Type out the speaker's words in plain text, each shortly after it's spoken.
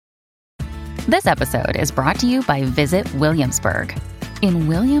This episode is brought to you by Visit Williamsburg. In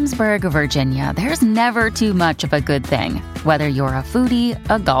Williamsburg, Virginia, there's never too much of a good thing. Whether you're a foodie,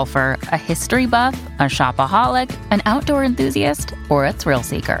 a golfer, a history buff, a shopaholic, an outdoor enthusiast, or a thrill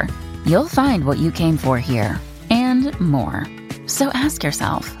seeker, you'll find what you came for here and more. So ask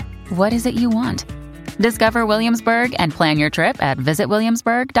yourself, what is it you want? Discover Williamsburg and plan your trip at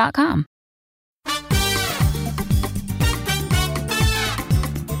visitwilliamsburg.com.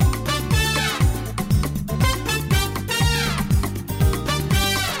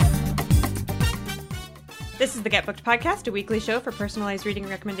 This is the Get Booked Podcast, a weekly show for personalized reading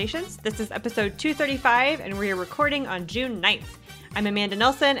recommendations. This is episode 235, and we are recording on June 9th. I'm Amanda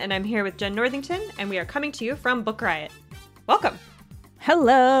Nelson, and I'm here with Jen Northington, and we are coming to you from Book Riot. Welcome.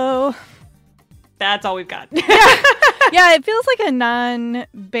 Hello. That's all we've got. Yeah, it feels like a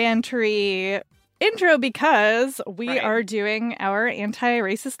non-bantery intro because we are doing our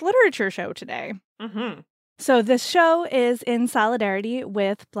anti-racist literature show today. Mm-hmm. So this show is in solidarity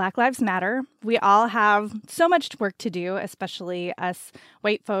with Black Lives Matter. We all have so much work to do, especially us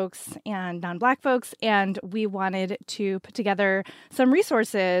white folks and non-Black folks, and we wanted to put together some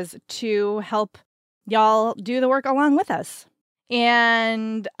resources to help y'all do the work along with us.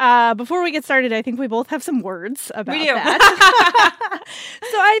 And before we get started, I think we both have some words about that.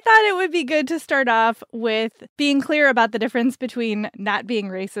 So I thought it would be good to start off with being clear about the difference between not being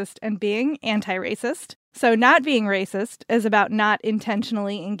racist and being anti-racist. So not being racist is about not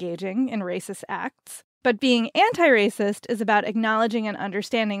intentionally engaging in racist acts. But being anti-racist is about acknowledging and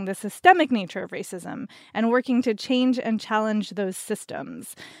understanding the systemic nature of racism and working to change and challenge those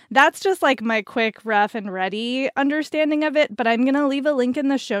systems. That's just like my quick, rough, and ready understanding of it, but I'm going to leave a link in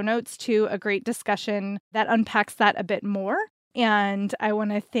the show notes to a great discussion that unpacks that a bit more. And I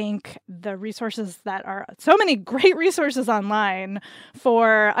want to thank the resources that are so many great resources online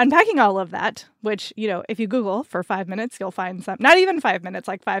for unpacking all of that, which, you know, if you Google for 5 minutes, you'll find some, not even 5 minutes,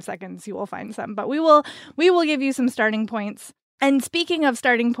 like 5 seconds, you will find some, but we will give you some starting points. And speaking of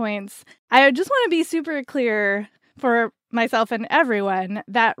starting points, I just want to be super clear for myself and everyone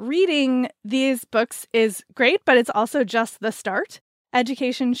that reading these books is great, but it's also just the start.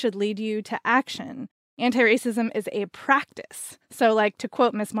 Education should lead you to action. Anti-racism is a practice. So, like, to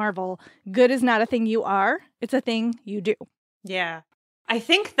quote Miss Marvel, good is not a thing you are, it's a thing you do. Yeah. I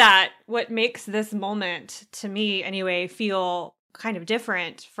think that what makes this moment, to me anyway, feel kind of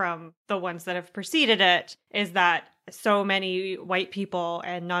different from the ones that have preceded it is that so many white people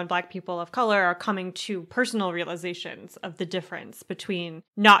and non-Black people of color are coming to personal realizations of the difference between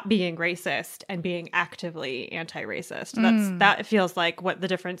not being racist and being actively anti-racist. That feels like what the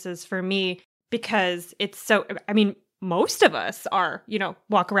difference is for me. Because it's so, I mean, most of us are, you know,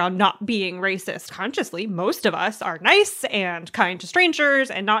 walk around not being racist consciously. Most of us are nice and kind to strangers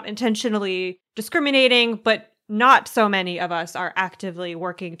and not intentionally discriminating, but not so many of us are actively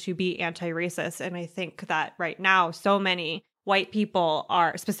working to be anti-racist. And I think that right now, so many white people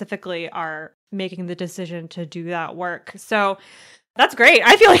are making the decision to do that work. So that's great.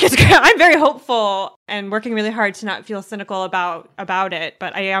 I feel like it's great. I'm very hopeful and working really hard to not feel cynical about it,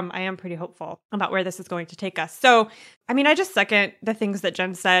 but I am pretty hopeful about where this is going to take us. So, I mean, I just second the things that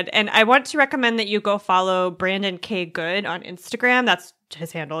Jen said, and I want to recommend that you go follow Brandon K. Good on Instagram. That's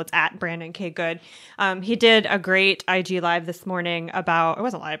his handle. It's at Brandon K. Good. He did a great IG live this morning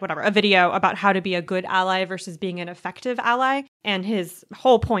a video about how to be a good ally versus being an effective ally. And his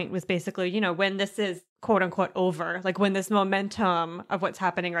whole point was basically, you know, when this is quote unquote over, like when this momentum of what's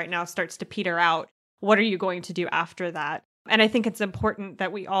happening right now starts to peter out, what are you going to do after that? And I think it's important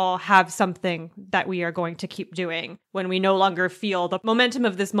that we all have something that we are going to keep doing when we no longer feel the momentum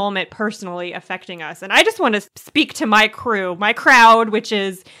of this moment personally affecting us. And I just want to speak to my crowd, which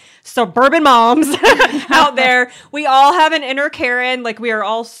is suburban moms out there. We all have an inner Karen. Like, we are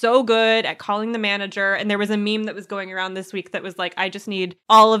all so good at calling the manager. And there was a meme that was going around this week that was like, I just need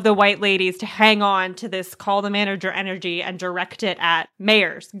all of the white ladies to hang on to this call the manager energy and direct it at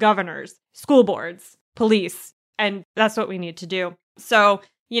mayors, governors, school boards, police. And that's what we need to do. So,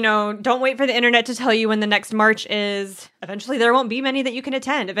 you know, don't wait for the internet to tell you when the next march is. Eventually, there won't be many that you can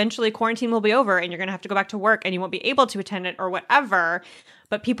attend. Eventually, quarantine will be over and you're going to have to go back to work and you won't be able to attend it or whatever.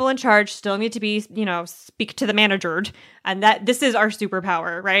 But people in charge still need to be, you know, speak to the managered. And that this is our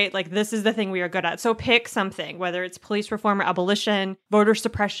superpower, right? Like, this is the thing we are good at. So pick something, whether it's police reform or abolition, voter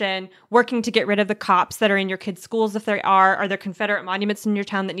suppression, working to get rid of the cops that are in your kids' schools if there are there Confederate monuments in your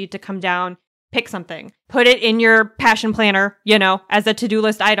town that need to come down? pick something, put it in your passion planner, as a to-do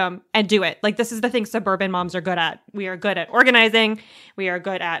list item and do it. Like, this is the thing suburban moms are good at. We are good at organizing. We are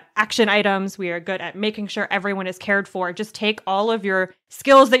good at action items. We are good at making sure everyone is cared for. Just take all of your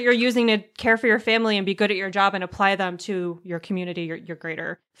skills that you're using to care for your family and be good at your job and apply them to your community, your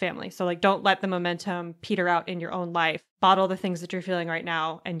greater family. So like, don't let the momentum peter out in your own life. Bottle the things that you're feeling right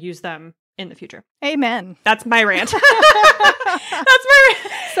now and use them in the future. Amen. That's my rant. That's my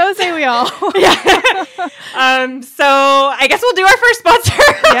rant. So say we all. Yeah. So I guess we'll do our first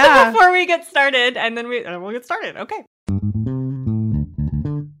sponsor before we get started, and then we'll get started. Okay.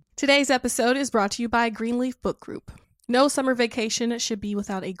 Today's episode is brought to you by Greenleaf Book Group. No summer vacation should be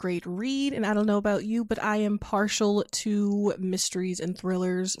without a great read, and I don't know about you, but I am partial to mysteries and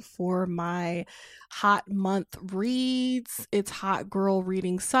thrillers for my hot month reads. It's hot girl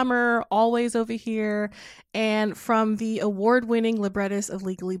reading summer, always over here. And from the award-winning librettist of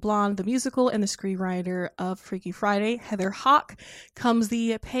Legally Blonde, the musical, and the screenwriter of Freaky Friday, Heather Hach, comes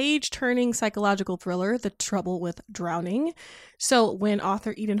the page-turning psychological thriller, The Trouble with Drowning. So when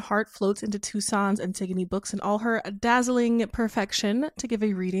author Eden Hart floats into Tucson's Antigone Books in all her dazzling perfection to give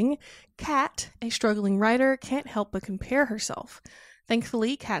a reading, Kat, a struggling writer, can't help but compare herself.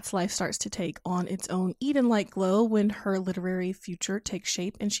 Thankfully, Kat's life starts to take on its own Eden-like glow when her literary future takes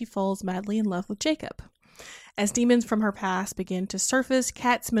shape and she falls madly in love with Jacob. As demons from her past begin to surface,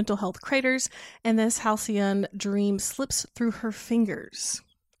 Kat's mental health craters, and this halcyon dream slips through her fingers.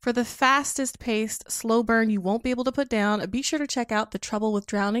 For the fastest-paced, slow burn you won't be able to put down, be sure to check out The Trouble with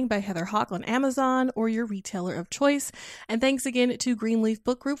Drowning by Heather Hach on Amazon or your retailer of choice. And thanks again to Greenleaf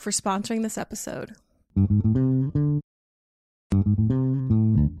Book Group for sponsoring this episode.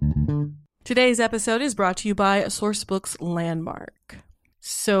 Today's episode is brought to you by Sourcebooks Landmark.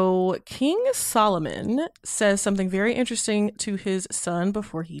 So King Solomon says something very interesting to his son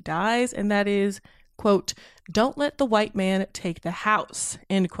before he dies, and that is, quote, "Don't let the white man take the house,"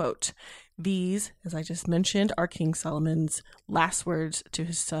 end quote. These, as I just mentioned, are King Solomon's last words to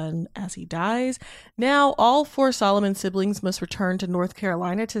his son as he dies. Now, all 4 Solomon siblings must return to North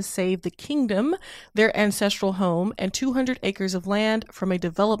Carolina to save the kingdom, their ancestral home, and 200 acres of land from a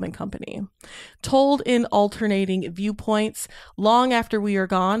development company. Told in alternating viewpoints, Long After We Are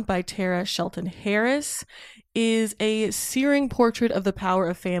Gone by Tara Shelton Harris is a searing portrait of the power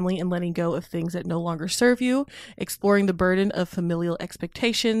of family and letting go of things that no longer serve you, exploring the burden of familial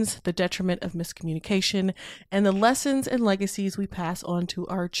expectations, the detriment of miscommunication, and the lessons and legacies we pass on to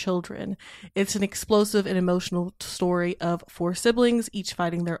our children. It's an explosive and emotional story of 4 siblings, each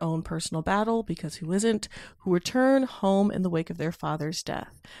fighting their own personal battle, because who isn't, who return home in the wake of their father's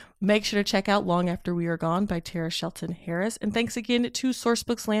death. Make sure to check out Long After We Are Gone by Tara Shelton Harris, and thanks again to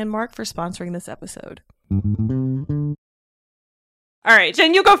Sourcebooks Landmark for sponsoring this episode. All right,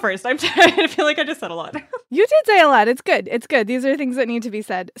 Jen, you go first. I feel like I just said a lot. You did say a lot. It's good. It's good. These are things that need to be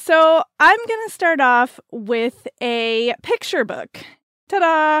said. So I'm going to start off with a picture book.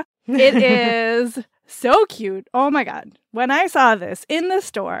 Ta-da! It is so cute. Oh my God. When I saw this in the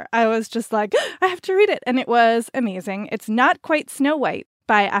store, I was just like, I have to read it. And it was amazing. It's Not Quite Snow White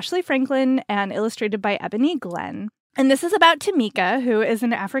by Ashley Franklin and illustrated by Ebony Glenn. And this is about Tamika, who is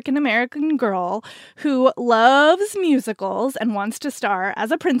an African-American girl who loves musicals and wants to star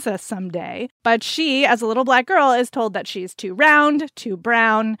as a princess someday. But she, as a little black girl, is told that she's too round, too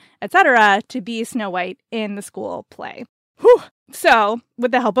brown, etc. to be Snow White in the school play. Whew. So,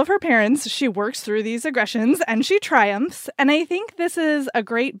 with the help of her parents, she works through these aggressions and she triumphs. And I think this is a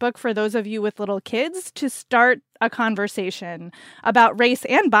great book for those of you with little kids to start a conversation about race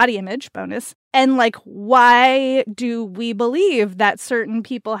and body image, bonus, and like, why do we believe that certain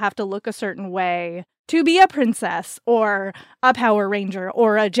people have to look a certain way to be a princess or a Power Ranger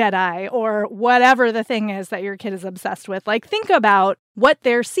or a Jedi or whatever the thing is that your kid is obsessed with? Like, think about what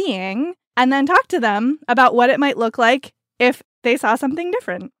they're seeing and then talk to them about what it might look like if they saw something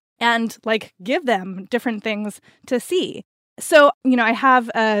different, and like give them different things to see. So, I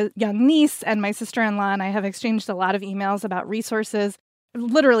have a young niece and my sister-in-law, and I have exchanged a lot of emails about resources.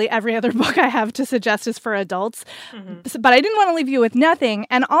 Literally every other book I have to suggest is for adults. Mm-hmm. But I didn't want to leave you with nothing.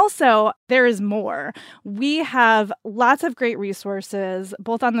 And also, there is more. We have lots of great resources,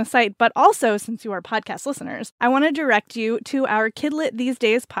 both on the site, but also, since you are podcast listeners, I want to direct you to our Kidlit These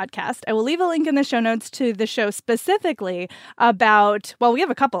Days podcast. I will leave a link in the show notes to the show specifically about, well, we have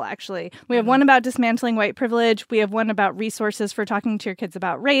a couple, actually. We have one about dismantling white privilege. We have one about resources for talking to your kids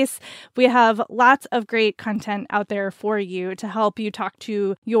about race. We have lots of great content out there for you to help you talk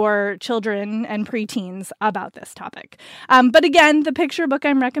to your children and preteens about this topic. But again, the picture book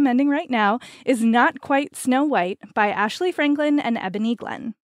I'm recommending right now is Not Quite Snow White by Ashley Franklin and Ebony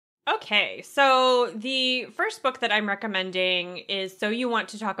Glenn. Okay, so the first book that I'm recommending is So You Want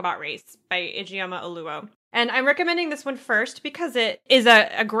to Talk About Race by Ijeoma Oluo. And I'm recommending this one first because it is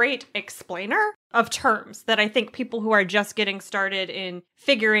a great explainer of terms that I think people who are just getting started in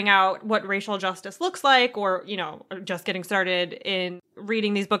figuring out what racial justice looks like, or, you know, just getting started in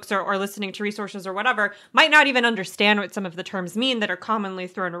reading these books or listening to resources or whatever, might not even understand what some of the terms mean that are commonly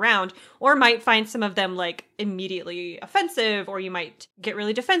thrown around, or might find some of them like immediately offensive, or you might get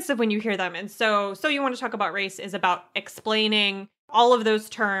really defensive when you hear them. And so You Want to Talk About Race is about explaining all of those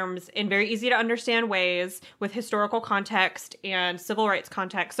terms in very easy to understand ways with historical context and civil rights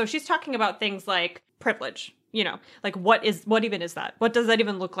context. So she's talking about things like privilege, you know, like what even is that? What does that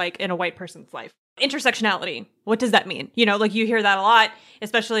even look like in a white person's life? Intersectionality. What does that mean? You know, like you hear that a lot,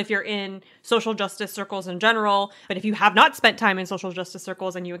 especially if you're in social justice circles in general. But if you have not spent time in social justice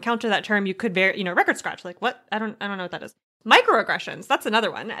circles and you encounter that term, you could record scratch. Like, what? I don't know what that is. Microaggressions, that's another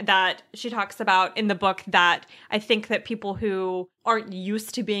one that she talks about in the book that I think that people who aren't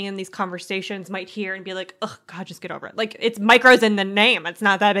used to being in these conversations might hear and be like, oh, God, just get over it. Like, it's micros in the name. It's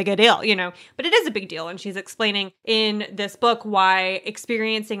not that big a deal, you know, but it is a big deal. And she's explaining in this book why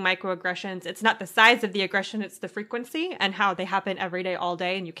experiencing microaggressions, it's not the size of the aggression, it's the frequency and how they happen every day, all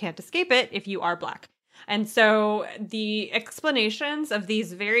day, and you can't escape it if you are Black. And so the explanations of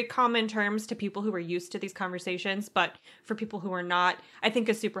these very common terms to people who are used to these conversations, but for people who are not, I think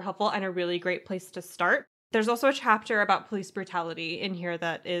is super helpful and a really great place to start. There's also a chapter about police brutality in here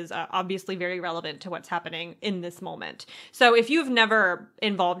that is obviously very relevant to what's happening in this moment. So if you've never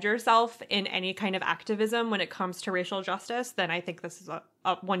involved yourself in any kind of activism when it comes to racial justice, then I think this is a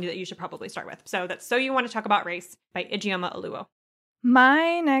one that you should probably start with. So that's So You Want to Talk About Race by Ijeoma Oluo.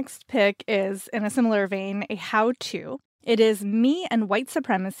 My next pick is, in a similar vein, a how-to. It is Me and White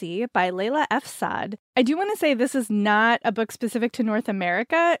Supremacy by Layla F. Saad. I do want to say this is not a book specific to North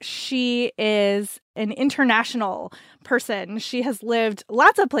America. She is an international person. She has lived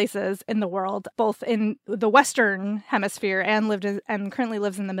lots of places in the world, both in the Western hemisphere and currently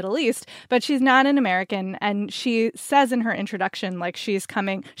lives in the Middle East, but she's not an American. And she says in her introduction, like she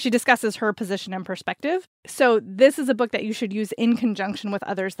discusses her position and perspective. So this is a book that you should use in conjunction with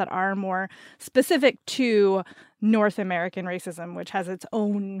others that are more specific to North American racism, which has its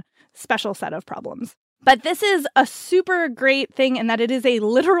own special set of problems. But this is a super great thing in that it is a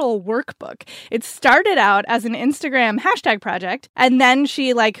literal workbook. It started out as an Instagram hashtag project, and then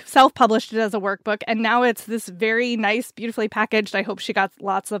she self-published it as a workbook, and now it's this very nice, beautifully packaged, I hope she got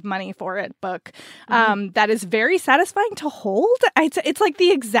lots of money for it, book that is very satisfying to hold. It's like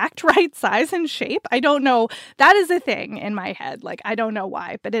the exact right size and shape. I don't know. That is a thing in my head. I don't know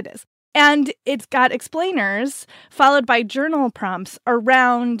why, but it is. And it's got explainers followed by journal prompts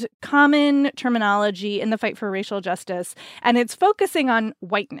around common terminology in the fight for racial justice. And it's focusing on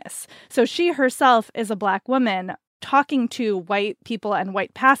whiteness. So she herself is a Black woman talking to white people and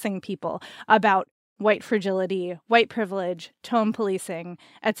white passing people about white fragility, white privilege, tone policing,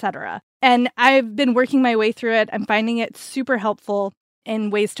 etc. And I've been working my way through it. I'm finding it super helpful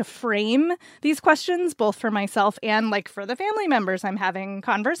in ways to frame these questions, both for myself and for the family members I'm having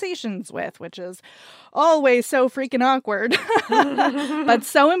conversations with, which is always so freaking awkward, but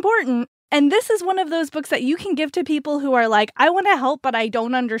so important. And this is one of those books that you can give to people who are like, I want to help, but I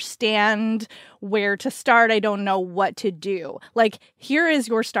don't understand where to start. I don't know what to do. Here is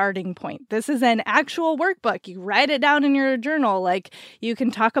your starting point. This is an actual workbook. You write it down in your journal. You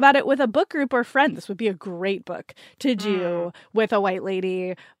can talk about it with a book group or friend. This would be a great book to do with a white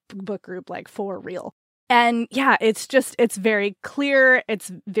lady book group, for real. And yeah, it's very clear.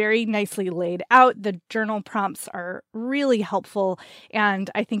 It's very nicely laid out. The journal prompts are really helpful. And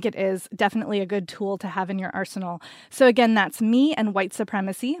I think it is definitely a good tool to have in your arsenal. So again, that's Me and White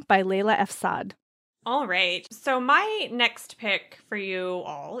Supremacy by Layla F. Saad. All right. So my next pick for you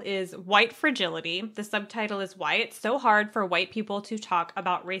all is White Fragility. The subtitle is Why It's So Hard for White People to Talk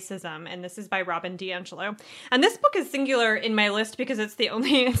About Racism. And this is by Robin DiAngelo. And this book is singular in my list because it's the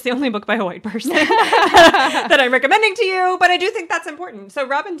only book by a white person that I'm recommending to you. But I do think that's important. So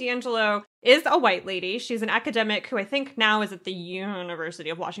Robin DiAngelo is a white lady. She's an academic who I think now is at the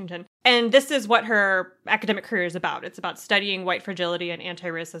University of Washington. And this is what her academic career is about. It's about studying white fragility and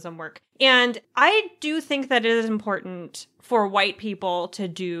anti-racism work. And I do think that it is important for white people to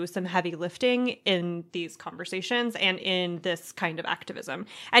do some heavy lifting in these conversations and in this kind of activism.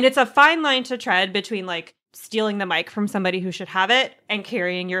 And it's a fine line to tread between stealing the mic from somebody who should have it and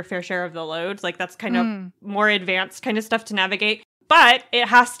carrying your fair share of the loads. That's kind of more advanced kind of stuff to navigate. But it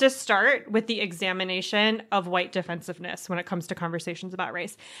has to start with the examination of white defensiveness when it comes to conversations about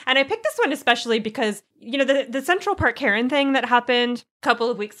race. And I picked this one especially because, you know, the Central Park Karen thing that happened a couple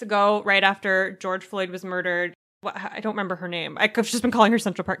of weeks ago, right after George Floyd was murdered. I don't remember her name. I've just been calling her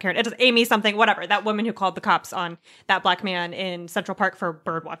Central Park Karen. It was Amy something, whatever. That woman who called the cops on that black man in Central Park for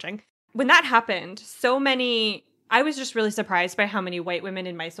bird watching. When that happened, I was just really surprised by how many white women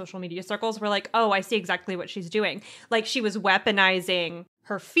in my social media circles were like, oh, I see exactly what she's doing. Like, she was weaponizing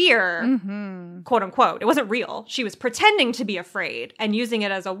her fear, quote unquote. It wasn't real. She was pretending to be afraid and using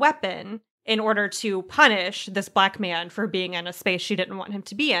it as a weapon in order to punish this black man for being in a space she didn't want him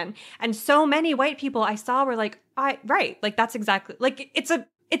to be in. And so many white people I saw were like, right, like that's exactly, like it's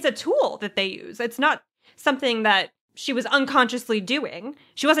a tool that they use. It's not something that she was unconsciously doing.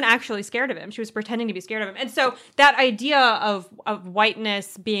 She wasn't actually scared of him. She was pretending to be scared of him. And so that idea of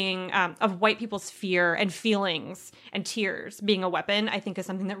whiteness being, of white people's fear and feelings and tears being a weapon, I think is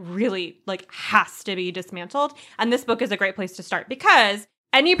something that really like has to be dismantled. And this book is a great place to start because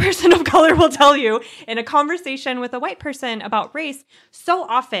any person of color will tell you in a conversation with a white person about race, so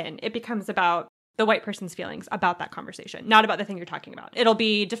often it becomes about the white person's feelings about that conversation, not about the thing you're talking about. It'll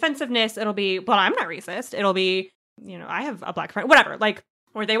be defensiveness. It'll be, well, I'm not racist. It'll be, you know, I have a black friend, whatever, like,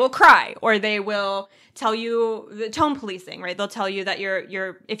 or they will cry, or they will tell you the tone policing, right? They'll tell you that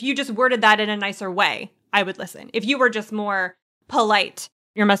if you just worded that in a nicer way, I would listen. If you were just more polite,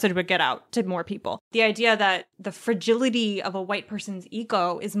 your message would get out to more people. The idea that the fragility of a white person's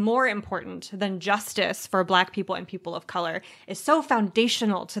ego is more important than justice for black people and people of color is so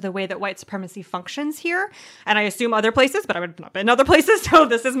foundational to the way that white supremacy functions here. And I assume other places, but I would not been in other places, so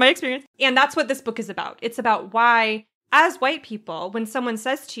this is my experience. And that's what this book is about. It's about why, as white people, when someone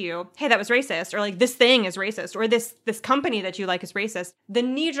says to you, hey, that was racist, or like this thing is racist, or this company that you like is racist, the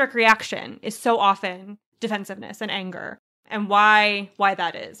knee-jerk reaction is so often defensiveness and anger. And why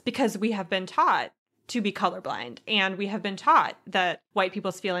that is, because we have been taught to be colorblind, and we have been taught that white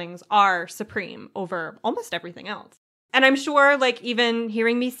people's feelings are supreme over almost everything else. And I'm sure, like, even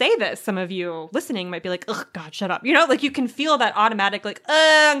hearing me say this, some of you listening might be like, ugh, God, shut up. You know, like, you can feel that automatic, like,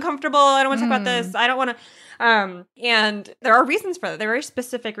 uncomfortable. I don't want to talk about this. I don't want to. And there are reasons for that. There are very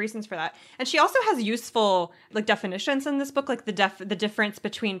specific reasons for that. And she also has useful, like, definitions in this book, like the difference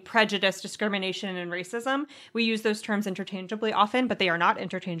between prejudice, discrimination, and racism. We use those terms interchangeably often, but they are not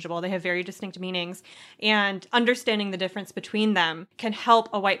interchangeable. They have very distinct meanings. And understanding the difference between them can help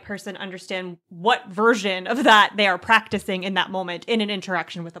a white person understand what version of that they are practicing in that moment in an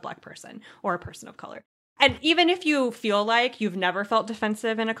interaction with a black person or a person of color. And even if you feel like you've never felt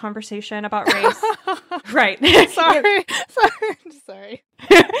defensive in a conversation about race, right? Sorry.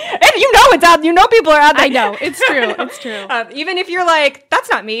 And you know it's out. You know people are out there. I know it's true. It's true. Even if you're like,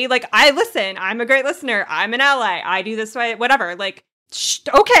 that's not me. Like, I listen. I'm a great listener. I'm an ally. I do this way. Whatever. Like,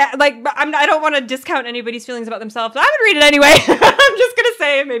 okay. Like, I don't want to discount anybody's feelings about themselves. I would read it anyway. I'm just gonna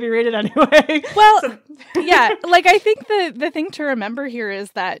say maybe read it anyway. Well, yeah. Like, I think the thing to remember here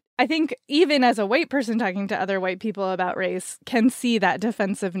is that I think even as a white person talking to other white people about race can see that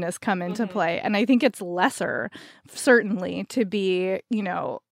defensiveness come into play. And I think it's lesser, certainly, to be, you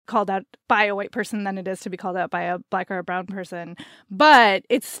know, called out by a white person than it is to be called out by a black or a brown person. But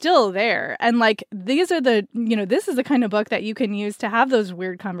it's still there. And like, these are the, you know, this is the kind of book that you can use to have those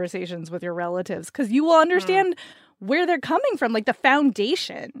weird conversations with your relatives, because you will understand where they're coming from, like the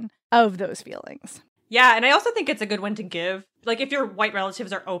foundation of those feelings. Yeah, and I also think it's a good one to give. Like, if your white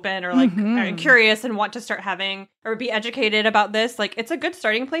relatives are open or, like, are curious and want to start having or be educated about this, like, it's a good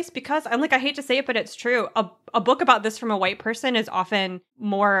starting place because, I'm like, I hate to say it, but it's true. A book about this from a white person is often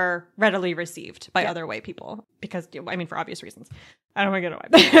more readily received by other white people because, I mean, for obvious reasons. I don't want to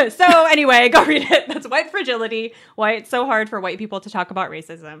get away. So, anyway, go read it. That's White Fragility, Why It's So Hard for White People to Talk About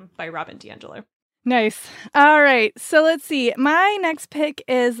Racism by Robin DiAngelo. Nice. All right. So let's see. My next pick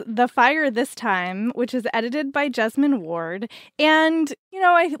is The Fire This Time, which is edited by Jesmyn Ward. And, you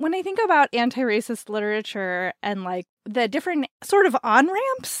know, when I think about anti-racist literature and like the different sort of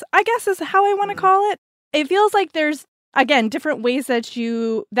on-ramps, I guess is how I want to call it, it feels like there's, again, different ways that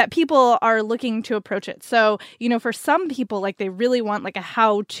people are looking to approach it. So, you know, for some people, like they really want like a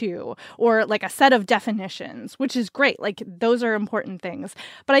how-to or like a set of definitions, which is great. Like those are important things.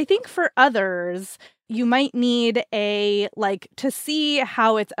 But I think for others, you might need to see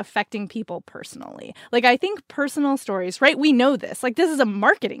how it's affecting people personally. Like, I think personal stories, right? We know this. Like, this is a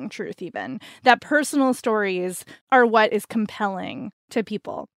marketing truth even, that personal stories are what is compelling to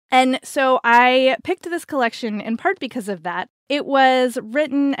people. And so I picked this collection in part because of that. It was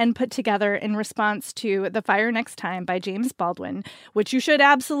written and put together in response to The Fire Next Time by James Baldwin, which you should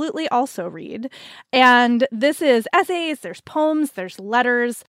absolutely also read. And this is essays, there's poems, there's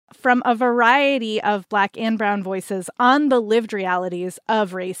letters from a variety of Black and brown voices on the lived realities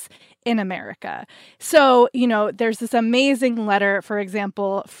of race in America. So, there's this amazing letter, for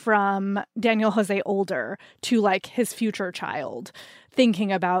example, from Daniel Jose Older to like his future child,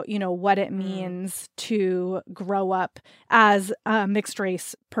 thinking about, what it means to grow up as a mixed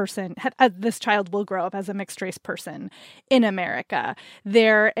race person. This child will grow up as a mixed race person in America.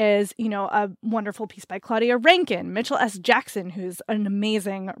 There is, a wonderful piece by Claudia Rankin. Mitchell S. Jackson, who's an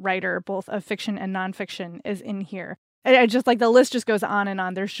amazing writer, both of fiction and nonfiction, is in here. I just the list just goes on and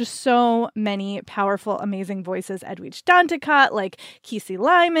on. There's just so many powerful, amazing voices. Edwidge Danticat, Kesey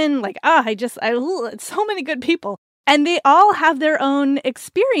Lyman, so many good people. And they all have their own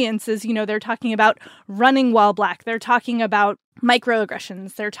experiences. They're talking about running while Black. They're talking about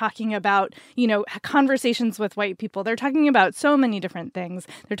microaggressions. They're talking about, conversations with white people. They're talking about so many different things.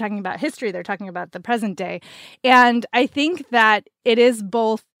 They're talking about history. They're talking about the present day. And I think that it is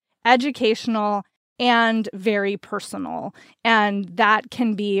both educational and very personal. And that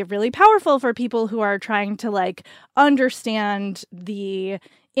can be really powerful for people who are trying to understand the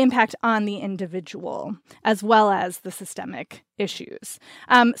impact on the individual as well as the systemic issues.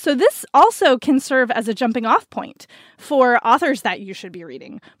 So this also can serve as a jumping off point for authors that you should be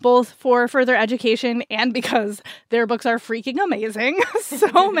reading, both for further education and because their books are freaking amazing.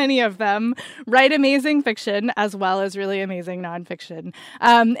 So many of them write amazing fiction as well as really amazing nonfiction.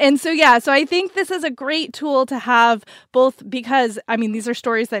 So I think this is a great tool to have, both because, these are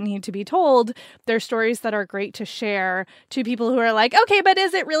stories that need to be told. They're stories that are great to share to people who are like, okay, but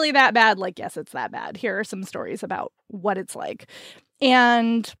is it really that bad? Yes, it's that bad. Here are some stories about what it's like.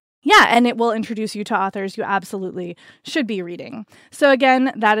 And it will introduce you to authors you absolutely should be reading. So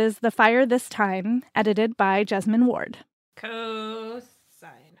again, that is The Fire This Time, edited by Jesmyn Ward. Cosign.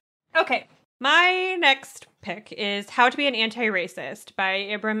 Okay, my next pick is How to Be an Anti-Racist by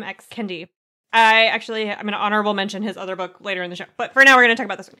Ibram X. Kendi. I'm going to honorable mention his other book later in the show, but for now we're going to talk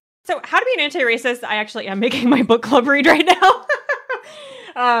about this one. So How to Be an Anti-Racist, I actually am making my book club read right now.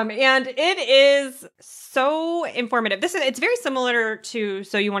 And it is so informative. It's very similar to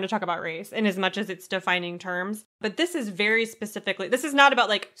So You Want to Talk About Race in as much as it's defining terms. But this is very specifically, this is not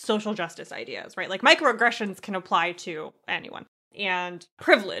about social justice ideas, right? Microaggressions can apply to anyone. And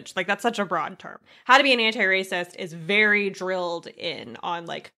privilege, that's such a broad term. How to Be an Anti-Racist is very drilled in on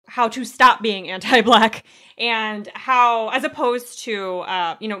how to stop being anti-Black and how, as opposed to,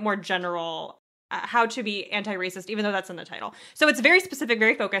 more general how to be anti-racist, even though that's in the title. So it's very specific,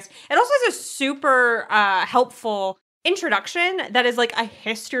 very focused. It also has a super helpful introduction that is a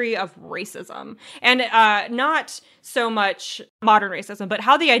history of racism. And not so much modern racism, but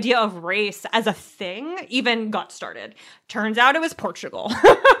how the idea of race as a thing even got started. Turns out it was Portugal.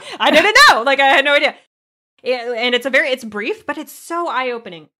 I didn't know. I had no idea. And it's brief, but it's so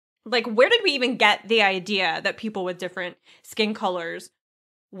eye-opening. Where did we even get the idea that people with different skin colors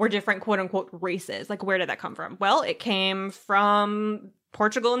were different quote-unquote races? Where did that come from? Well, it came from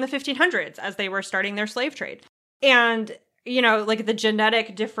Portugal in the 1500s as they were starting their slave trade. And, the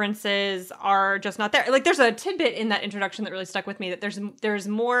genetic differences are just not there. There's a tidbit in that introduction that really stuck with me, that there's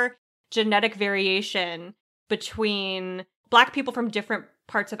more genetic variation between Black people from different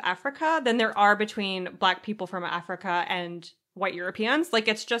parts of Africa than there are between Black people from Africa and white Europeans.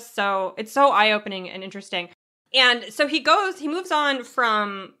 It's so eye-opening and interesting. And so he moves on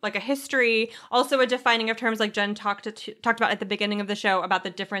from a history, also a defining of terms like Jen talked about at the beginning of the show about the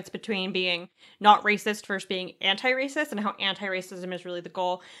difference between being not racist versus being anti-racist and how anti-racism is really the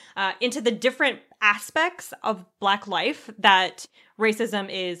goal, into the different aspects of Black life that racism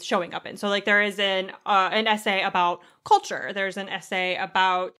is showing up in. So there is an essay about culture. There's an essay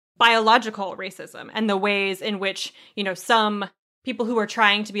about biological racism and the ways in which, some people who are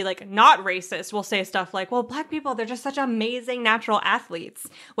trying to be not racist will say stuff well, Black people, they're just such amazing natural athletes.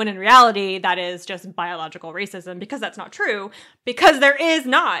 When in reality, that is just biological racism, because that's not true, because there is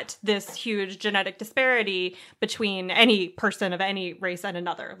not this huge genetic disparity between any person of any race and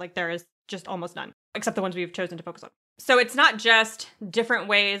another. There is just almost none, except the ones we've chosen to focus on. So it's not just different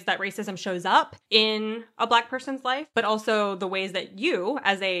ways that racism shows up in a Black person's life, but also the ways that you,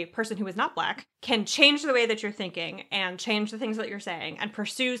 as a person who is not Black, can change the way that you're thinking and change the things that you're saying and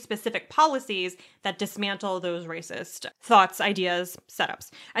pursue specific policies that dismantle those racist thoughts, ideas,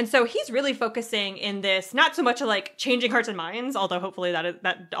 setups. And so he's really focusing in this, not so much changing hearts and minds, although hopefully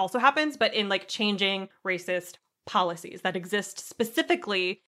that also happens, but in changing racist policies that exist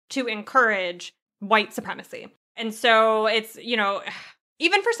specifically to encourage white supremacy. And so it's,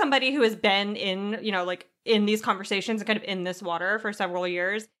 even for somebody who has been in, in these conversations and kind of in this water for several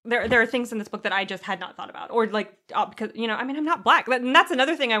years, there are things in this book that I just had not thought about, or because, I'm not Black. And that's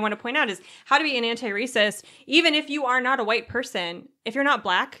another thing I want to point out is how to be an anti-racist, even if you are not a white person. If you're not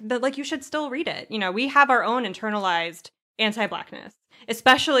Black, you should still read it. We have our own internalized anti-Blackness,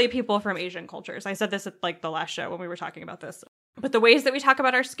 especially people from Asian cultures. I said this at the last show when we were talking about this. But the ways that we talk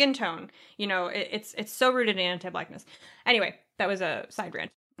about our skin tone, it's so rooted in anti-Blackness. Anyway, that was a side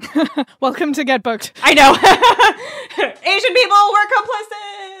rant. Welcome to Get Booked. I know. Asian people were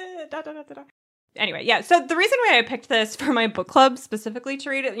complicit. Da, da, da, da, da. Anyway, yeah. So the reason why I picked this for my book club specifically to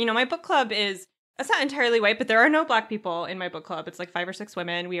read it, my book club it's not entirely white, but there are no Black people in my book club. It's 5 or 6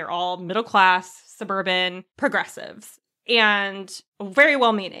 women. We are all middle class, suburban, progressives. And very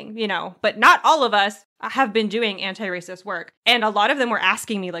well-meaning, but not all of us have been doing anti-racist work. And a lot of them were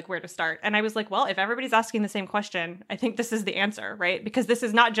asking me where to start. And I was like, well, if everybody's asking the same question, I think this is the answer, right? Because this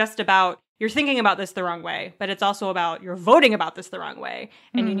is not just about you're thinking about this the wrong way, but it's also about you're voting about this the wrong way.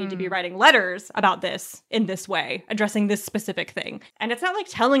 And you need to be writing letters about this in this way, addressing this specific thing. And it's not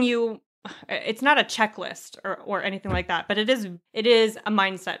telling you, it's not a checklist or anything like that, but it is a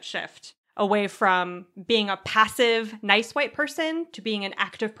mindset shift away from being a passive, nice white person to being an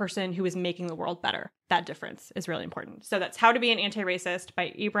active person who is making the world better. That difference is really important. So that's How to Be an Anti-Racist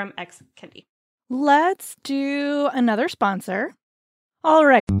by Ibram X. Kendi. Let's do another sponsor. All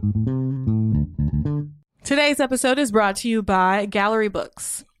right. Today's episode is brought to you by Gallery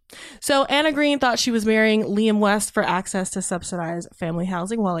Books. So Anna Green thought she was marrying Liam West for access to subsidized family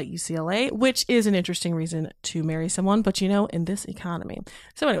housing while at UCLA, which is an interesting reason to marry someone, but in this economy.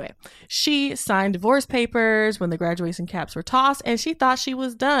 So anyway, she signed divorce papers when the graduation caps were tossed, and she thought she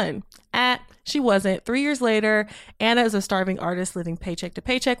was done. She wasn't. 3 years later, Anna is a starving artist living paycheck to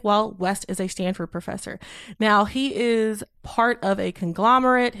paycheck while West is a Stanford professor. Now, he is part of a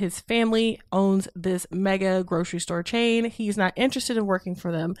conglomerate. His family owns this mega grocery store chain. He's not interested in working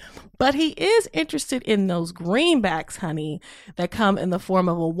for them, but he is interested in those greenbacks, honey, that come in the form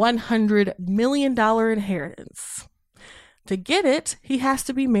of a $100 million inheritance. To get it, he has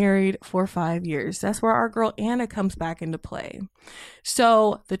to be married for 5 years. That's where our girl Anna comes back into play.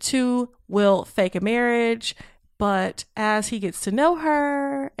 So the two will fake a marriage, but as he gets to know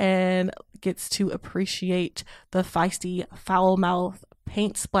her and gets to appreciate the feisty, foul-mouthed,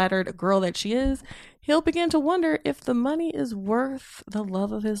 paint-splattered girl that she is, he'll begin to wonder if the money is worth the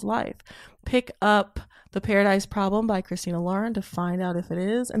love of his life. Pick up The Paradise Problem by Christina Lauren to find out if it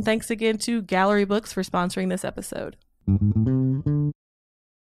is. And thanks again to Gallery Books for sponsoring this episode.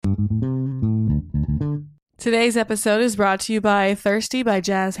 Today's episode is brought to you by Thirsty by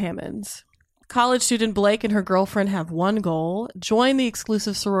Jazz Hammonds. College student Blake and her girlfriend have one goal: join the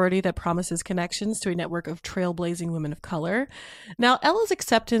exclusive sorority that promises connections to a network of trailblazing women of color. Now, Ella's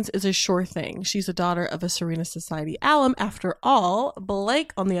acceptance is a sure thing. She's a daughter of a Serena Society alum. After all,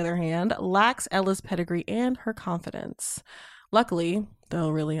 Blake, on the other hand, lacks Ella's pedigree and her confidence. Luckily, though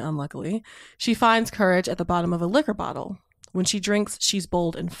really unluckily, she finds courage at the bottom of a liquor bottle. When she drinks, she's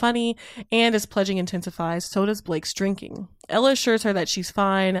bold and funny, and as pledging intensifies, so does Blake's drinking. Ella assures her that she's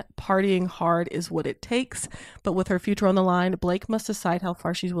fine, partying hard is what it takes, but with her future on the line, Blake must decide how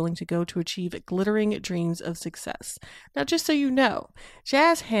far she's willing to go to achieve glittering dreams of success. Now, just so you know,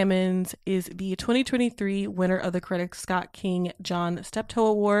 Jazz Hammonds is the 2023 winner of the Coretta Scott King John Steptoe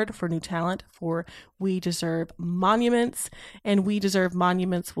Award for New Talent for We Deserve Monuments, and We Deserve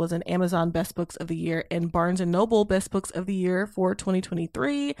Monuments was an Amazon Best Books of the Year and Barnes & Noble Best Books of the Year for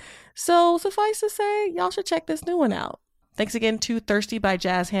 2023. So suffice to say, y'all should check this new one out. Thanks again to Thirsty by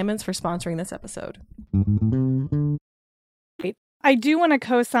Jazz Hammonds for sponsoring this episode. I do want to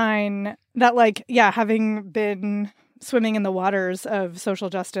co-sign that, having been swimming in the waters of social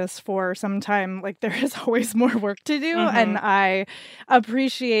justice for some time, there is always more work to do. Mm-hmm. And I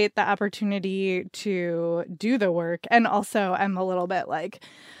appreciate the opportunity to do the work. And also I'm a little bit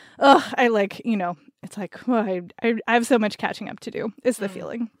it's I have so much catching up to do is the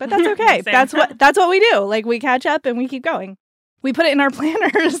feeling, but that's okay. that's what we do. We catch up and we keep going. We put it in our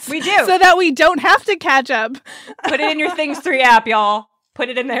planners. We do. So that we don't have to catch up. Put it in your Things 3 app, y'all. Put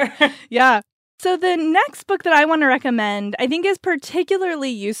it in there. Yeah. So the next book that I want to recommend, I think, is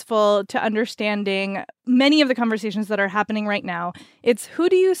particularly useful to understanding many of the conversations that are happening right now. It's Who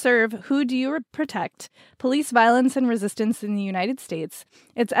Do You Serve? Who Do You Protect? Police Violence and Resistance in the United States.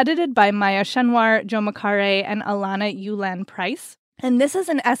 It's edited by Maya Shenwar, Joe Macare, and Alana Yulan Price. And this is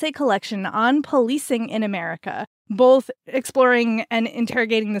an essay collection on policing in America, both exploring and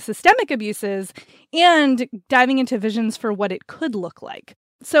interrogating the systemic abuses and diving into visions for what it could look like.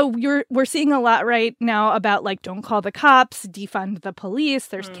 So we're seeing a lot right now about like don't call the cops, defund the police.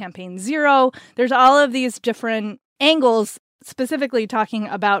 There's Campaign Zero. There's all of these different angles specifically talking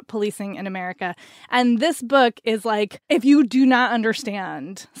about policing in America. And this book is like, if you do not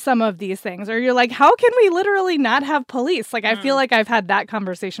understand some of these things, or you're like, how can we literally not have police? Like, I feel like I've had that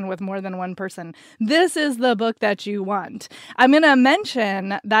conversation with more than one person. This is the book that you want. I'm going to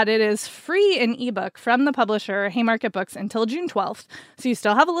mention that it is free in ebook from the publisher, Haymarket Books, until June 12th. So you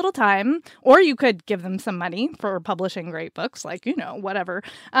still have a little time, or you could give them some money for publishing great books, like, you know, whatever.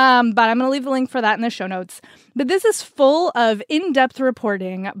 But I'm going to leave the link for that in the show notes. But this is full of in-depth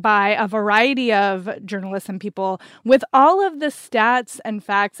reporting by a variety of journalists and people with all of the stats and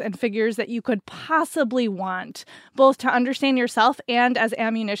facts and figures that you could possibly want, both to understand yourself and as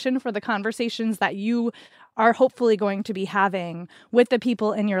ammunition for the conversations that you are hopefully going to be having with the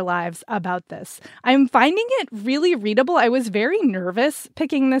people in your lives about this. I'm finding it really readable. I was very nervous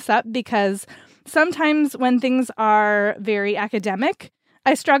picking this up because sometimes when things are very academic,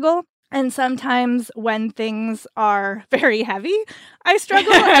 I struggle. And sometimes when things are very heavy, I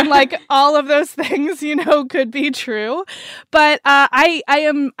struggle. And like all of those things, you know, could be true. But I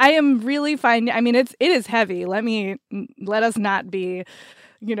am really finding, I mean, it is heavy. Let us not be,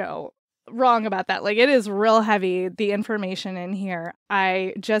 you know, wrong about that. Like, it is real heavy, the information in here.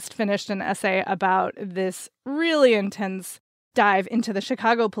 I just finished an essay about this really intense dive into the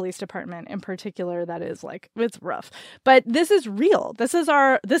Chicago Police Department in particular. That is like, it's rough, but this is real. This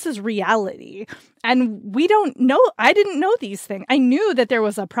is reality. And we don't know. I didn't know these things. I knew that there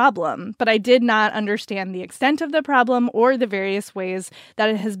was a problem, but I did not understand the extent of the problem or the various ways that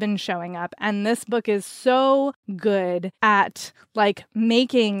it has been showing up. And this book is so good at like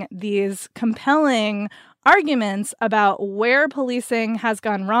making these compelling arguments about where policing has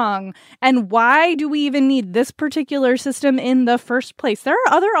gone wrong and why do we even need this particular system in the first place. There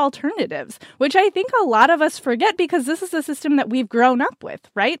are other alternatives, which I think a lot of us forget because this is a system that we've grown up with,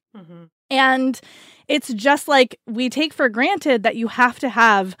 right? Mm-hmm. And it's just like we take for granted that you have to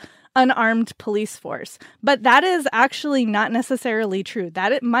have an armed police force. But that is actually not necessarily true.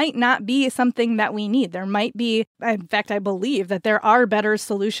 That it might not be something that we need. There might be, in fact, I believe that there are better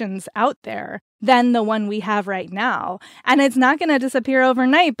solutions out there than the one we have right now. And it's not going to disappear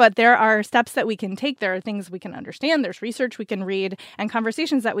overnight, but there are steps that we can take. There are things we can understand. There's research we can read and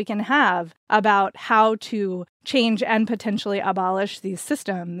conversations that we can have about how to change and potentially abolish these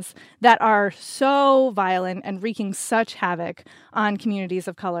systems that are so violent and wreaking such havoc on communities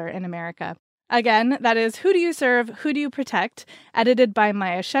of color in America. Again, that is Who Do You Serve? Who Do You Protect? Edited by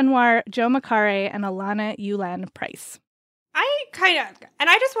Maya Shenwar, Joe Macare, and Alana Yulan Price.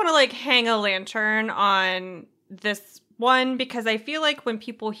 I just want to like hang a lantern on this one because I feel like when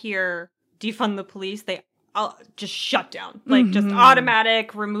people hear defund the police, they all just shut down, like just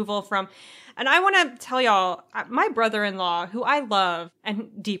automatic removal from. And I want to tell y'all, my brother-in-law, who I love and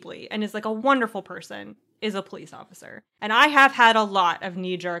deeply and is like a wonderful person, is a police officer. And I have had a lot of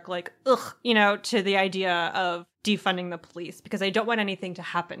knee-jerk, like, ugh, you know, to the idea of defunding the police because I don't want anything to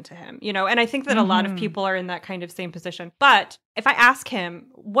happen to him, you know? And I think that a lot of people are in that kind of same position. But if I ask him,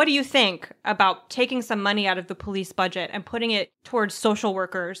 what do you think about taking some money out of the police budget and putting it towards social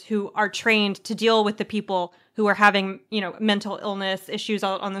workers who are trained to deal with the people who are having, you know, mental illness issues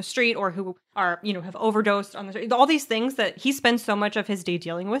out on the street or who are, you know, have overdosed on the street, all these things that he spends so much of his day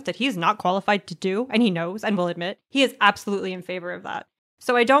dealing with that he's not qualified to do, and he knows and will admit, he is absolutely in favor of that.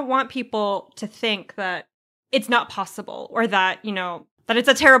 So I don't want people to think that it's not possible or that, you know, that it's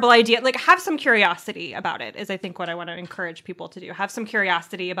a terrible idea. Like, have some curiosity about it is, I think, what I want to encourage people to do. Have some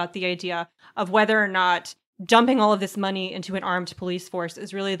curiosity about the idea of whether or not dumping all of this money into an armed police force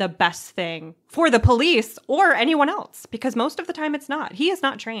is really the best thing for the police or anyone else, because most of the time it's not. He is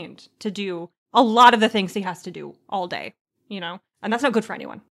not trained to do a lot of the things he has to do all day, you know, and that's not good for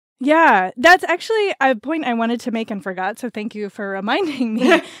anyone. Yeah, that's actually a point I wanted to make and forgot. So thank you for reminding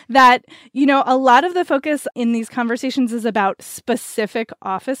me that, you know, a lot of the focus in these conversations is about specific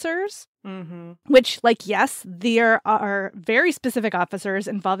officers, which, like, yes, there are very specific officers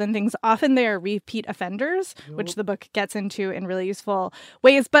involved in things. Often they are repeat offenders, which the book gets into in really useful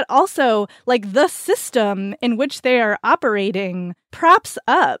ways. But also, like, the system in which they are operating props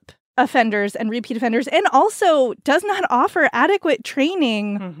up offenders and repeat offenders, and also does not offer adequate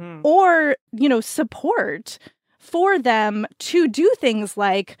training or, you know, support for them to do things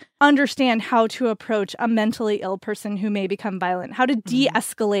like understand how to approach a mentally ill person who may become violent, how to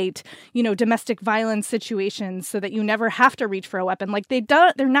de-escalate, domestic violence situations so that you never have to reach for a weapon. Like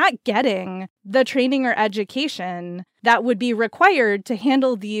they're not getting the training or education that would be required to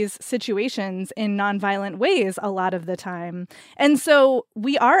handle these situations in nonviolent ways a lot of the time. And so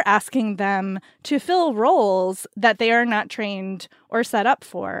we are asking them to fill roles that they are not trained or set up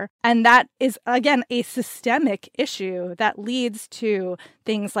for. And that is, again, a systemic issue that leads to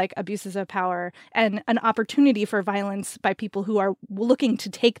things like abuses of power and an opportunity for violence by people who are looking to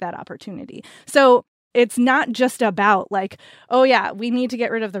take that opportunity. So it's not just about like, oh yeah, we need to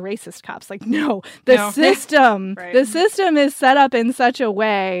get rid of the racist cops. Like, no, the system is set up in such a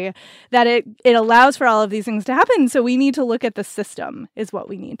way that it allows for all of these things to happen. So we need to look at the system is what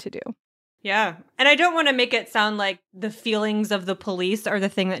we need to do. Yeah. And I don't want to make it sound like the feelings of the police are the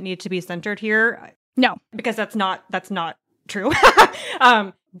thing that need to be centered here. No, because that's not true.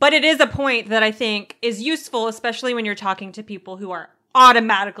 But it is a point that I think is useful, especially when you're talking to people who are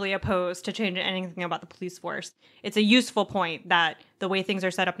automatically opposed to changing anything about the police force. It's a useful point that the way things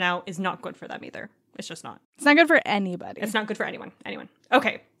are set up now is not good for them either. It's just not. It's not good for anybody. It's not good for anyone.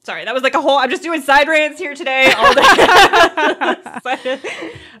 Okay. Sorry. That was like I'm just doing side rants here today all day.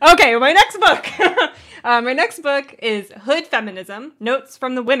 Okay. My next book. My next book is Hood Feminism, Notes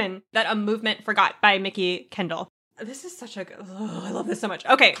from the Women That a Movement Forgot by Mikki Kendall. This is such a good, I love this so much.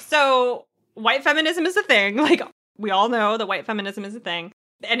 Okay. So white feminism is a thing. Like, we all know that white feminism is a thing.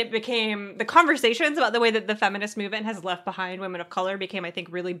 And it became, the conversations about the way that the feminist movement has left behind women of color became, I think,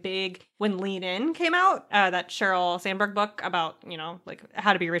 really big when Lean In came out. That Sheryl Sandberg book about, like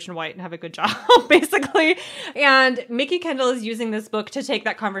how to be rich and white and have a good job, basically. And Mikki Kendall is using this book to take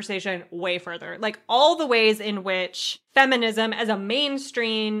that conversation way further. Like all the ways in which feminism as a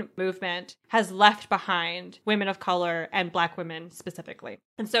mainstream movement has left behind women of color and Black women specifically.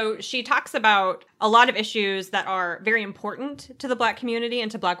 And so she talks about a lot of issues that are very important to the Black community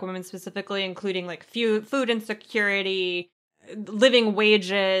and to Black women specifically, including like food insecurity, living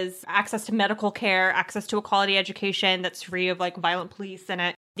wages, access to medical care, access to a quality education that's free of like violent police in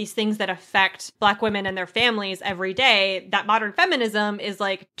it. These things that affect Black women and their families every day, that modern feminism is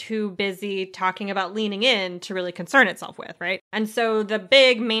like too busy talking about leaning in to really concern itself with, right? And so the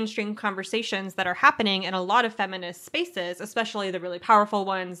big mainstream conversations that are happening in a lot of feminist spaces, especially the really powerful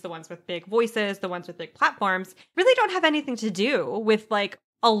ones, the ones with big voices, the ones with big platforms, really don't have anything to do with like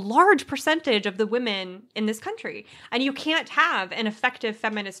a large percentage of the women in this country. And you can't have an effective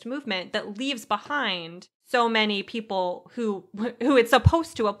feminist movement that leaves behind so many people who it's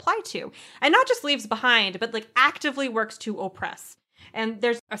supposed to apply to. And not just leaves behind, but like actively works to oppress. And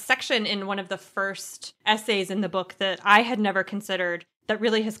there's a section in one of the first essays in the book that I had never considered that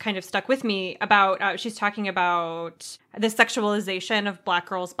really has kind of stuck with me about, she's talking about the sexualization of Black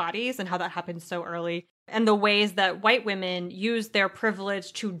girls' bodies and how that happens so early. And the ways that white women use their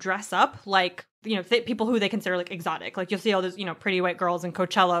privilege to dress up like, people who they consider like exotic. Like you'll see all those, pretty white girls in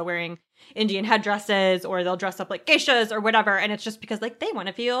Coachella wearing Indian headdresses, or they'll dress up like geishas or whatever. And it's just because like they want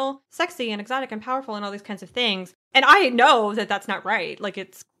to feel sexy and exotic and powerful and all these kinds of things. And I know that that's not right. Like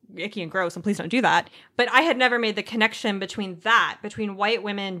it's icky and gross and please don't do that. But I had never made the connection between white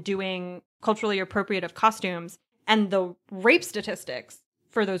women doing culturally appropriative costumes and the rape statistics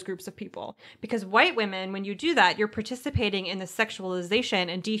for those groups of people. Because white women, when you do that, you're participating in the sexualization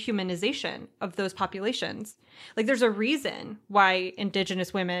and dehumanization of those populations. Like there's a reason why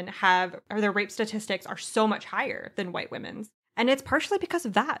Indigenous women their rape statistics are so much higher than white women's. And it's partially because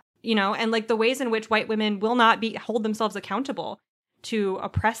of that, and like the ways in which white women will not hold themselves accountable to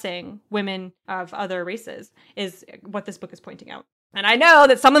oppressing women of other races is what this book is pointing out. And I know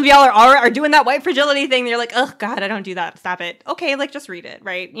that some of y'all are doing that white fragility thing. They're like, oh, God, I don't do that. Stop it. Okay, like, just read it,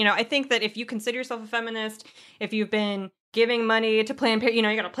 right? I think that if you consider yourself a feminist, if you've been giving money to Planned Parenthood,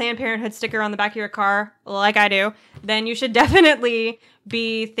 you got a Planned Parenthood sticker on the back of your car, like I do, then you should definitely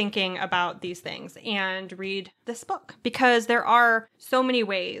be thinking about these things and read this book. Because there are so many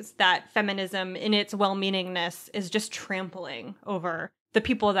ways that feminism, in its well-meaningness, is just trampling over the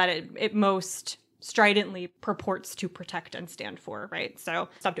people that it most stridently purports to protect and stand for, right? So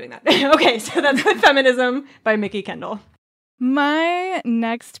stop doing that. Okay, so that's Hood Feminism by Mikki Kendall. My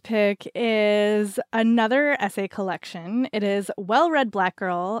next pick is another essay collection. It is Well-Read Black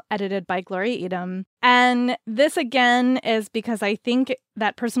Girl, edited by Gloria Edom. And this, again, is because I think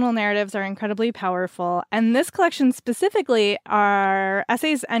that personal narratives are incredibly powerful. And this collection specifically are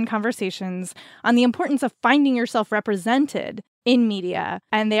essays and conversations on the importance of finding yourself represented in media.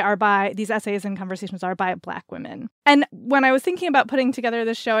 And these essays and conversations are by Black women. And when I was thinking about putting together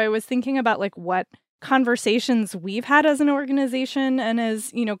this show, I was thinking about like what conversations we've had as an organization and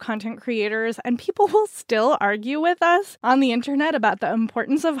as, content creators, and people will still argue with us on the internet about the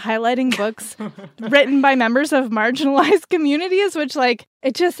importance of highlighting books written by members of marginalized communities, which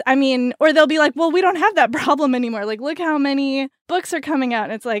or they'll be like, well, we don't have that problem anymore. Like, look how many books are coming out.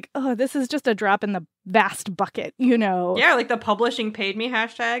 And it's like, oh, this is just a drop in the vast bucket, Yeah, like the publishing paid me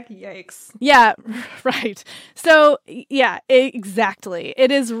hashtag. Yikes. Yeah, right. So, yeah, exactly.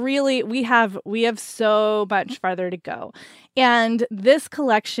 It is really, we have so much farther to go. And this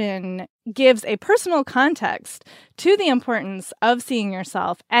collection gives a personal context to the importance of seeing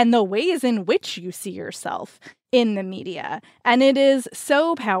yourself and the ways in which you see yourself in the media. And it is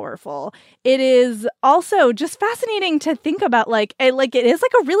so powerful. It is also just fascinating to think about, it is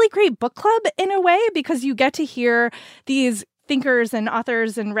like a really great book club in a way, because you get to hear these thinkers and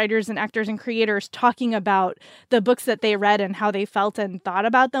authors and writers and actors and creators talking about the books that they read and how they felt and thought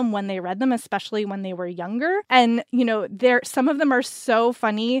about them when they read them, especially when they were younger. And, some of them are so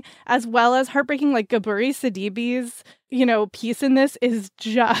funny as well as heartbreaking. Like Gaburi Sidibe's, piece in this is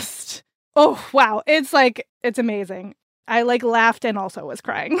just, oh, wow. It's amazing. I laughed and also was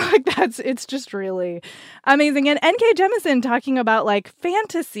crying. It's just really amazing. And N.K. Jemisin talking about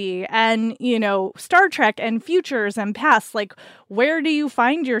fantasy and, Star Trek and futures and pasts. Where do you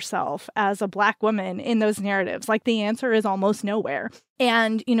find yourself as a Black woman in those narratives? The answer is almost nowhere.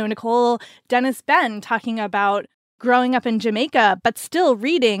 And, Nicole Dennis Benn talking about growing up in Jamaica, but still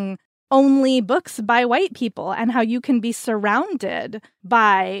reading only books by white people, and how you can be surrounded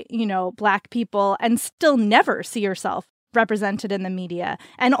by, Black people and still never see yourself represented in the media,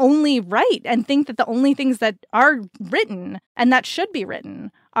 and only write and think that the only things that are written and that should be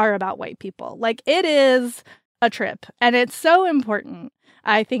written are about white people. It is a trip. And it's so important,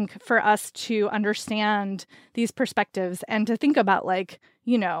 I think, for us to understand these perspectives and to think about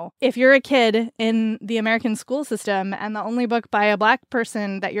if you're a kid in the American school system and the only book by a Black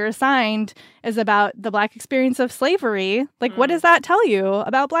person that you're assigned is about the Black experience of slavery, what does that tell you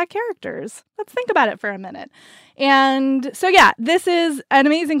about Black characters? Let's think about it for a minute. And so, yeah, this is an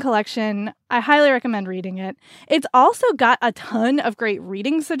amazing collection. I highly recommend reading it. It's also got a ton of great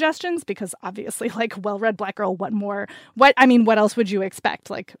reading suggestions because obviously, well-read Black girl, what else would you expect?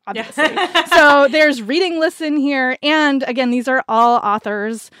 Obviously. Yeah. So there's reading lists in here. And again, these are all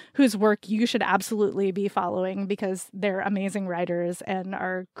authors whose work you should absolutely be following because they're amazing writers and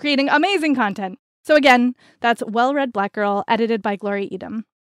are creating amazing content. So again, that's Well-Read Black Girl, edited by Gloria Edom.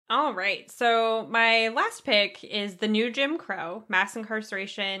 All right. So my last pick is The New Jim Crow, Mass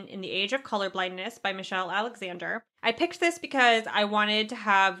Incarceration in the Age of Colorblindness by Michelle Alexander. I picked this because I wanted to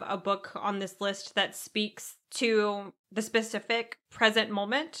have a book on this list that speaks to the specific present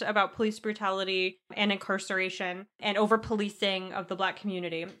moment about police brutality and incarceration and over-policing of the Black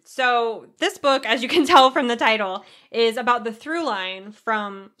community. So this book, as you can tell from the title, is about the through line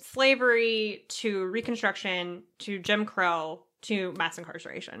from slavery to Reconstruction to Jim Crow to mass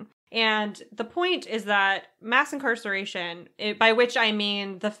incarceration. And the point is that mass incarceration, by which I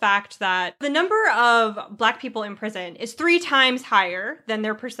mean the fact that the number of Black people in prison is 3 times higher than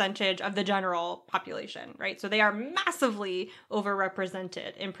their percentage of the general population, right? So they are massively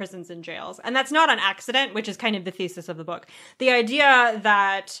overrepresented in prisons and jails. And that's not an accident, which is kind of the thesis of the book. The idea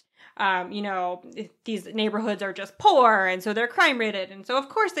that these neighborhoods are just poor and so they're crime-ridden and so of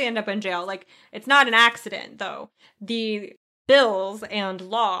course they end up in jail. It's not an accident, though. The bills and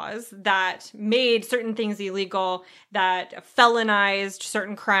laws that made certain things illegal, that felonized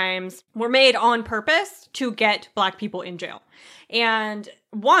certain crimes, were made on purpose to get Black people in jail. And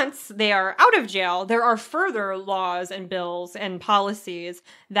once they are out of jail, there are further laws and bills and policies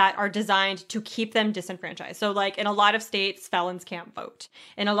that are designed to keep them disenfranchised. So in a lot of states, felons can't vote.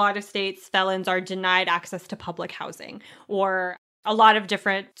 In a lot of states, felons are denied access to public housing, or a lot of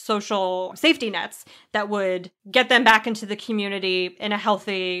different social safety nets that would get them back into the community in a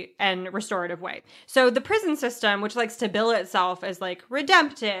healthy and restorative way. So the prison system, which likes to bill itself as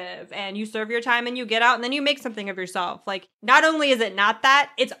redemptive and you serve your time and you get out and then you make something of yourself. Not only is it not that,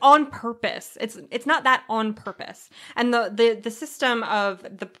 it's on purpose. It's not that on purpose. And the system of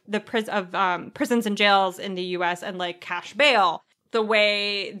prisons and jails in the US and cash bail, the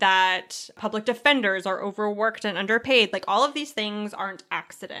way that public defenders are overworked and underpaid, all of these things aren't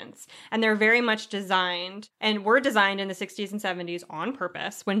accidents. And they're very much designed, and were designed in the 60s and 70s on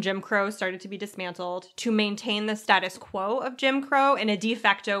purpose when Jim Crow started to be dismantled, to maintain the status quo of Jim Crow in a de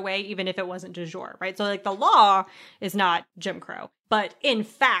facto way, even if it wasn't de jure, right? So the law is not Jim Crow, but in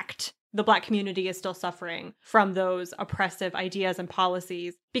fact, the Black community is still suffering from those oppressive ideas and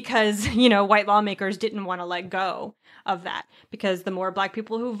policies because, you know, white lawmakers didn't want to let go of that, because the more Black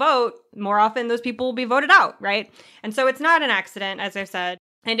people who vote, more often those people will be voted out, right? And so it's not an accident, as I said.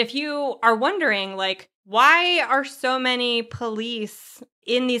 And if you are wondering, like, why are so many police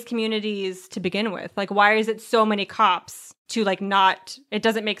in these communities to begin with? Like, why is it so many cops to, like, not, it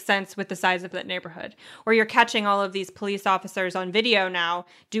doesn't make sense with the size of that neighborhood? Or you're catching all of these police officers on video now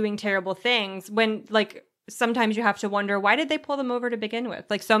doing terrible things when, like, sometimes you have to wonder, why did they pull them over to begin with?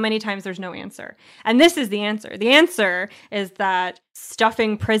 Like, so many times there's no answer. And this is the answer. The answer is that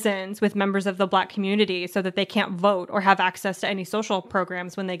stuffing prisons with members of the Black community so that they can't vote or have access to any social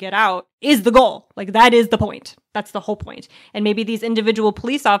programs when they get out is the goal. Like, that is the point. That's the whole point. And maybe these individual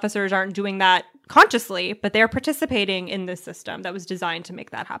police officers aren't doing that consciously, but they're participating in this system that was designed to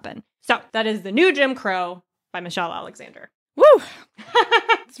make that happen. So that is The New Jim Crow by Michelle Alexander. Woo!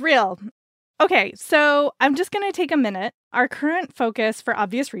 It's real. Okay, so I'm just going to take a minute. Our current focus, for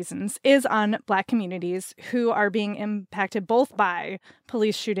obvious reasons, is on Black communities who are being impacted both by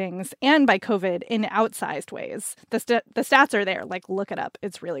police shootings and by COVID in outsized ways. The stats are there. Like, look it up.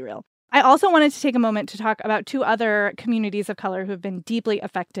 It's really real. I also wanted to take a moment to talk about two other communities of color who have been deeply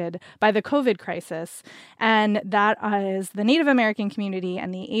affected by the COVID crisis, and that is the Native American community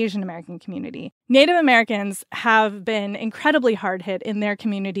and the Asian American community. Native Americans have been incredibly hard hit in their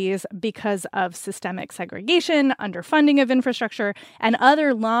communities because of systemic segregation, underfunding of infrastructure, and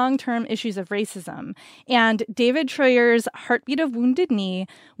other long-term issues of racism. And David Treuer's Heartbeat of Wounded Knee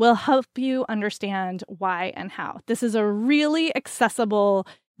will help you understand why and how. This is a really accessible,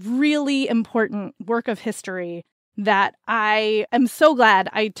 really important work of history that I am so glad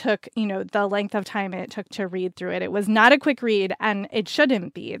I took, the length of time it took to read through it. It was not a quick read, and it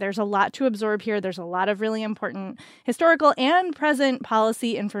shouldn't be. There's a lot to absorb here. There's a lot of really important historical and present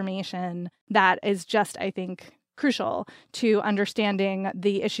policy information that is just, I think, crucial to understanding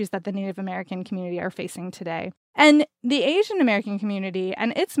the issues that the Native American community are facing today. And the Asian American community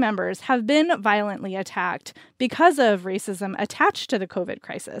and its members have been violently attacked because of racism attached to the COVID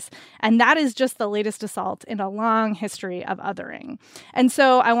crisis. And that is just the latest assault in a long history of othering. And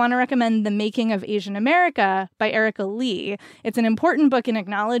so I want to recommend The Making of Asian America by Erica Lee. It's an important book in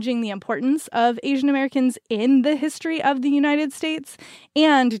acknowledging the importance of Asian Americans in the history of the United States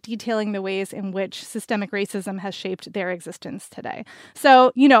and detailing the ways in which systemic racism has shaped their existence today.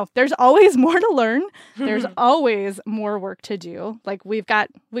 So, there's always more to learn. There's always more work to do. Like, we got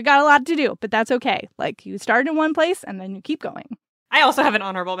a lot to do, but that's okay. Like, you start in one place and then you keep going. I also have an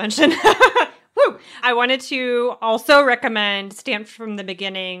honorable mention. Woo! I wanted to also recommend Stamped from the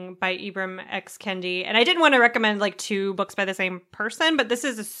Beginning by Ibram X. Kendi. And I didn't want to recommend like two books by the same person, but this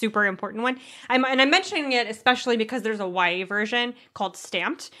is a super important one. I'm mentioning it especially because there's a YA version called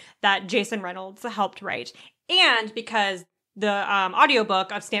Stamped that Jason Reynolds helped write. And because the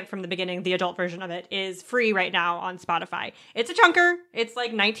audiobook of Stamped from the Beginning, the adult version of it, is free right now on Spotify. It's a chunker. It's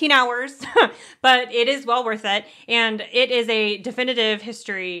like 19 hours, but it is well worth it. And it is a definitive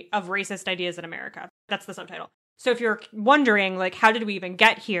history of racist ideas in America. That's the subtitle. So if you're wondering, like, how did we even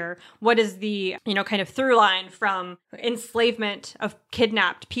get here? What is the, kind of through line from enslavement of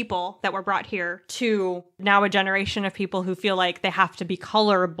kidnapped people that were brought here to now a generation of people who feel like they have to be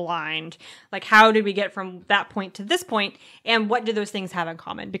colorblind? Like, how did we get from that point to this point? And what do those things have in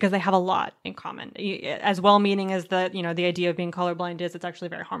common? Because they have a lot in common. As well-meaning as the idea of being colorblind is, it's actually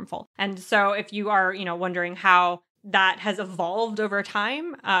very harmful. And so if you are, wondering how that has evolved over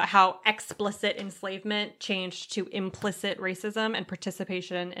time, how explicit enslavement changed to implicit racism and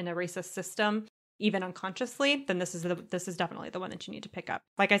participation in a racist system, even unconsciously, then this is definitely the one that you need to pick up.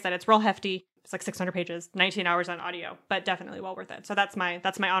 Like I said, it's real hefty. It's like 600 pages, 19 hours on audio, but definitely well worth it. So that's my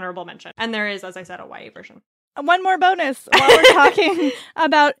honorable mention. And there is, as I said, a YA version. One more bonus while we're talking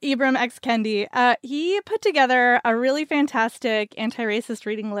about Ibram X. Kendi. He put together a really fantastic anti-racist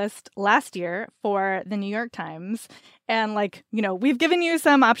reading list last year for the New York Times. And we've given you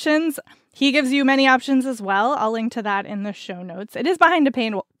some options. He gives you many options as well. I'll link to that in the show notes. It is behind a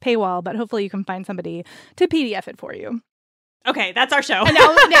paywall, but hopefully you can find somebody to PDF it for you. Okay, that's our show. And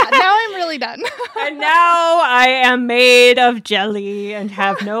now I'm really done. And now I am made of jelly and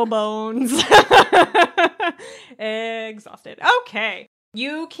have no bones. Exhausted. Okay.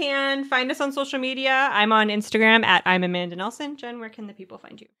 You can find us on social media. I'm on Instagram at I'm Amanda Nelson. Jen, where can the people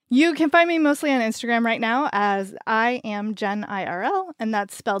find you? You can find me mostly on Instagram right now as I am Jen IRL, and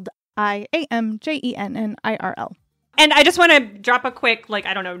that's spelled IAMJENNIRL. And I just want to drop a quick,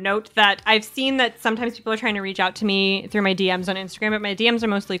 note that I've seen that sometimes people are trying to reach out to me through my DMs on Instagram, but my DMs are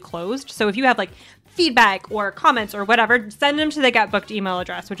mostly closed. So if you have feedback or comments or whatever, send them to the Get Booked email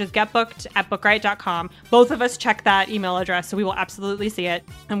address, which is getbooked@bookriot.com. Both of us check that email address, so we will absolutely see it.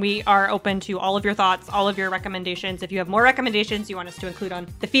 And we are open to all of your thoughts, all of your recommendations. If you have more recommendations you want us to include on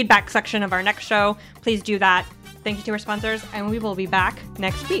the feedback section of our next show, please do that. Thank you to our sponsors, and we will be back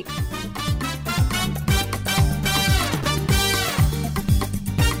next week.